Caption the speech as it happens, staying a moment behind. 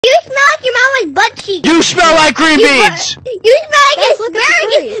smell like your mama's butt cheeks. You smell like green beans. You smell like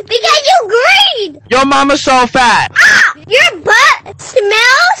asparagus because you're green. Your mama's so fat. Ah, your butt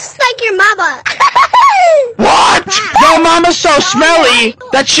smells like your mama. What? Your mama's so smelly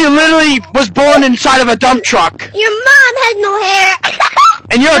that she literally was born inside of a dump truck. Your mom has no hair.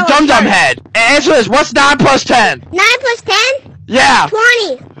 And you're a dum-dum head. Answer this. What's 9 plus 10? 9 plus 10? Yeah.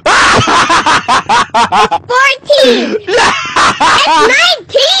 20. 14. It's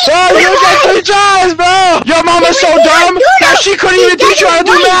 19. Bro, you get 3 tries, bro. Your mama's so dumb that she couldn't even teach you how to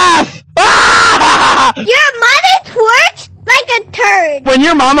do math. Your mother twerks like a turd. When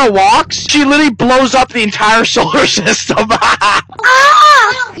your mama walks, she literally blows up the entire solar system.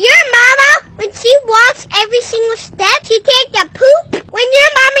 Oh, your mama, when she walks every single step, she takes a poop. When your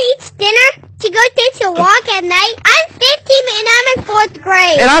mama eats dinner, she goes takes a walk at night. I'm 15 and I'm in 4th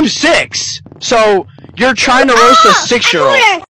grade. And I'm 6. So you're trying to roast a 6-year-old.